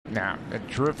Now, a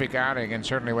terrific outing and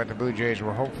certainly what the Blue Jays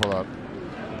were hopeful of.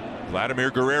 Vladimir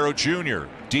Guerrero Jr.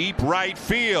 deep right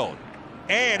field,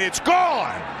 and it's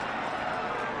gone.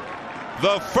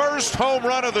 The first home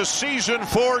run of the season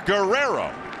for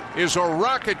Guerrero is a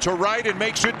rocket to right and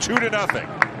makes it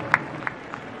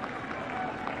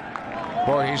 2-0.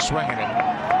 Boy, he's swinging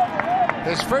it.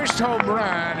 His first home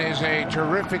run is a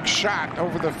terrific shot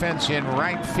over the fence in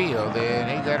right field, and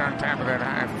he got on top of that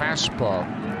high fastball.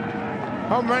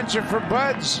 Home runs are for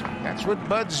buds. That's what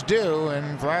buds do,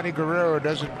 and Vladdy Guerrero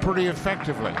does it pretty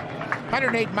effectively.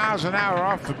 108 miles an hour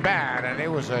off the bat, and it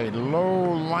was a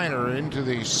low liner into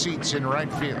the seats in right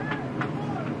field.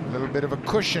 A little bit of a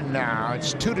cushion now.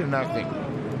 It's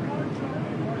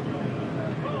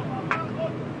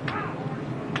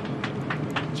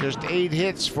 2-0. Just 8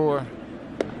 hits for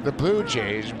the Blue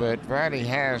Jays, but Vladdy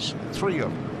has 3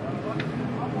 of them.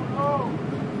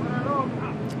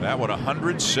 That one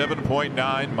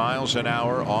 107.9 miles an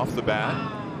hour off the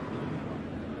bat.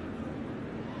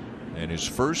 And his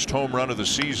first home run of the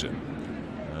season,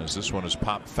 as this one is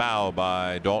popped foul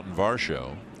by Dalton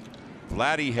Varsho.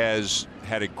 Vladdy has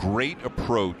had a great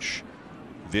approach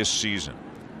this season.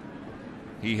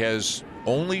 He has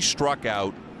only struck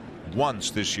out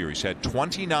once this year. He's had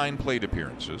 29 plate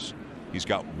appearances. He's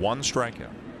got 1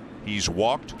 strikeout. He's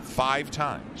walked 5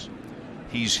 times.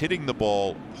 He's hitting the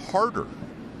ball harder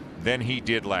than he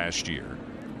did last year,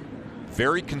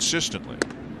 very consistently.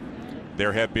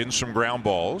 There have been some ground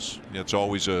balls. It's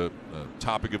always a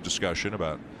topic of discussion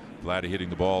about Vladdy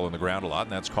hitting the ball on the ground a lot,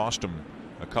 and that's cost him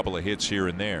a couple of hits here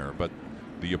and there. But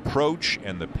the approach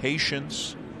and the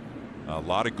patience, a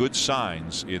lot of good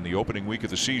signs in the opening week of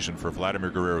the season for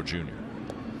Vladimir Guerrero Jr.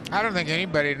 I don't think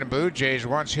anybody in the Blue Jays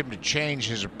wants him to change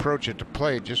his approach at the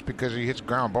plate just because he hits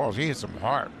ground balls. He hits them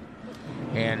hard.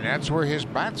 And that's where his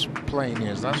bat plane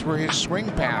is. That's where his swing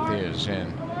path is.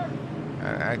 And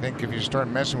I think if you start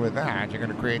messing with that, you're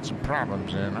going to create some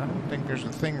problems. And I don't think there's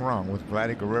a thing wrong with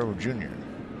Vladdy Guerrero Jr.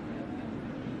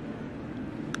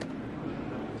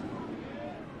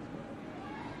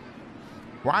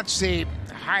 Watch the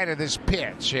height of this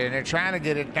pitch. And they're trying to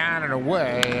get it down and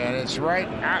away. And it's right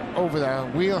out over the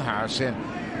wheelhouse. And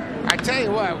I tell you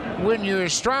what, when you're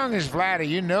as strong as Vladdy,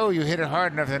 you know you hit it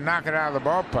hard enough to knock it out of the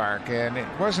ballpark. And it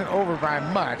wasn't over by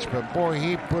much, but boy,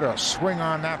 he put a swing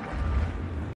on that one.